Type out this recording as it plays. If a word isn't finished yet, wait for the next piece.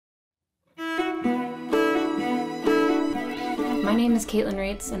My name is Kaitlyn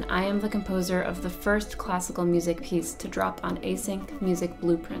Raitz, and I am the composer of the first classical music piece to drop on Async Music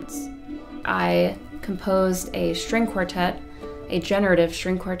Blueprints. I composed a string quartet, a generative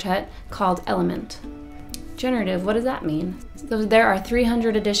string quartet called Element. Generative, what does that mean? So there are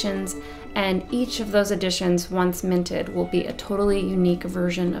 300 editions, and each of those editions, once minted, will be a totally unique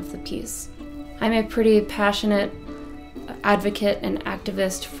version of the piece. I'm a pretty passionate advocate and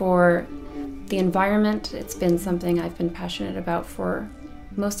activist for the environment. It's been something I've been passionate about for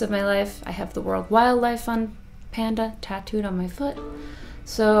most of my life. I have the World Wildlife Fund panda tattooed on my foot.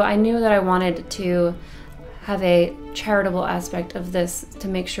 So I knew that I wanted to have a charitable aspect of this to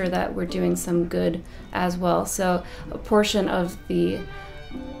make sure that we're doing some good as well. So a portion of the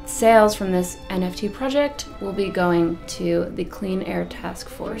sales from this NFT project will be going to the Clean Air Task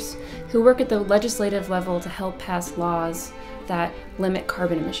Force, who work at the legislative level to help pass laws that limit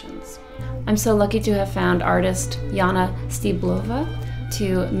carbon emissions. I'm so lucky to have found artist Yana Stiblova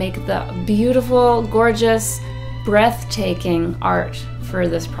to make the beautiful, gorgeous, breathtaking art for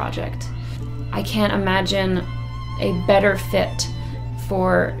this project. I can't imagine a better fit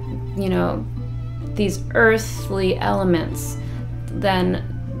for, these earthly elements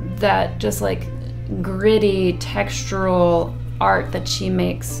than that just like gritty, textural art that she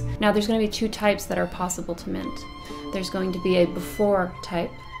makes. Now there's going to be two types that are possible to mint. There's going to be a before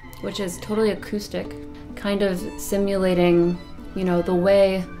type, which is totally acoustic, kind of simulating, the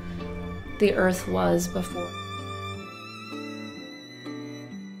way the earth was before.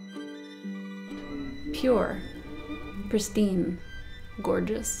 Pure, pristine,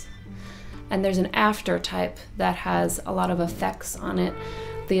 gorgeous. And there's an after type that has a lot of effects on it.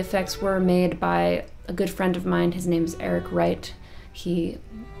 The effects were made by a good friend of mine. His name's Raitz. He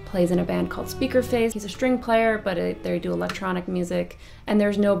plays in a band called Speakerface. He's a string player, but they do electronic music, and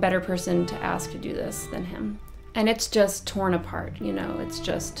there's no better person to ask to do this than him. And it's just torn apart, it's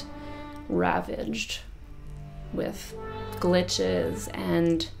just ravaged with glitches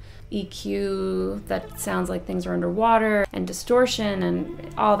and EQ that sounds like things are underwater, and distortion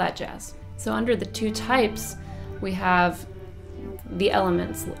and all that jazz. So under the two types, we have the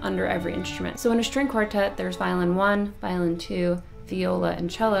elements under every instrument. So in a string quartet, there's violin 1, violin 2, viola, and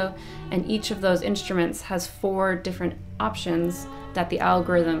cello, and each of those instruments has 4 different options that the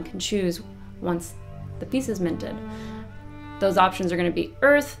algorithm can choose once the piece is minted. Those options are going to be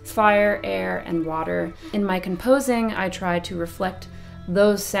earth, fire, air, and water. In my composing, I try to reflect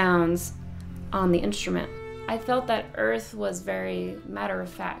those sounds on the instrument. I felt that earth was very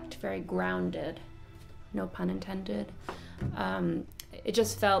matter-of-fact, very grounded, no pun intended. It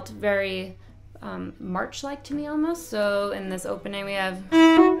just felt very march-like to me almost. So in this opening we have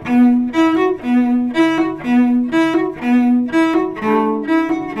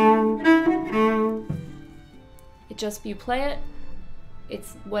you play it,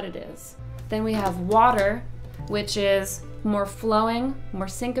 it's what it is. Then we have water, which is more flowing, more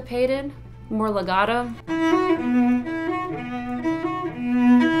syncopated, more legato.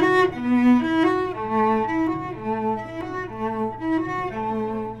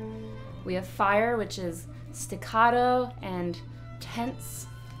 We have fire, which is staccato and tense.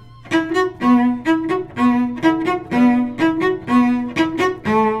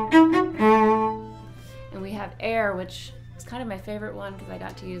 And we have air, which is kind of my favorite one because I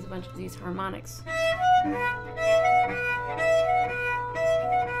got to use a bunch of these harmonics.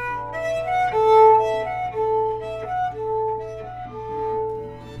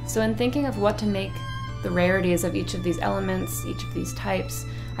 So in thinking of what to make the rarities of each of these elements, each of these types,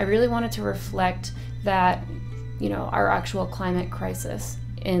 I really wanted to reflect that, our actual climate crisis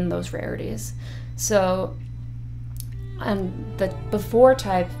in those rarities. So on the before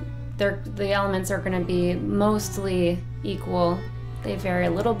type, the elements are going to be mostly equal. They vary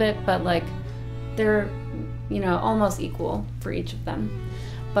a little bit, but they're, almost equal for each of them.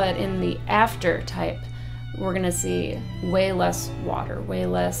 But in the after type, we're going to see way less water, way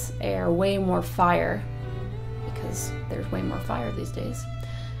less air, way more fire, because there's way more fire these days.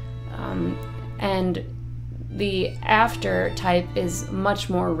 And the after type is much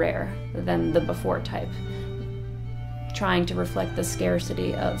more rare than the before type, trying to reflect the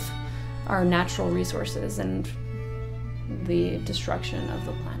scarcity of our natural resources and the destruction of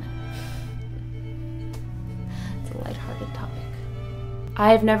the planet. It's a lighthearted topic.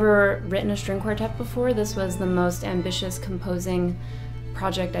 I've never written a string quartet before. This was the most ambitious composing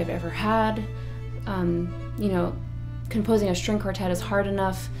project I've ever had. Composing a string quartet is hard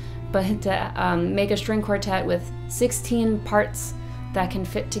enough, but to make a string quartet with 16 parts that can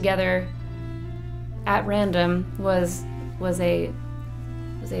fit together at random was a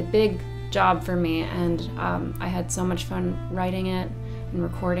big job for me, and I had so much fun writing it and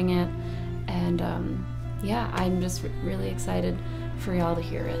recording it, and yeah, I'm just really excited for y'all to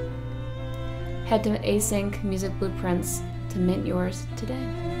hear it. Head to Async Music Blueprints to mint yours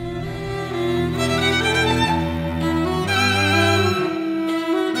today.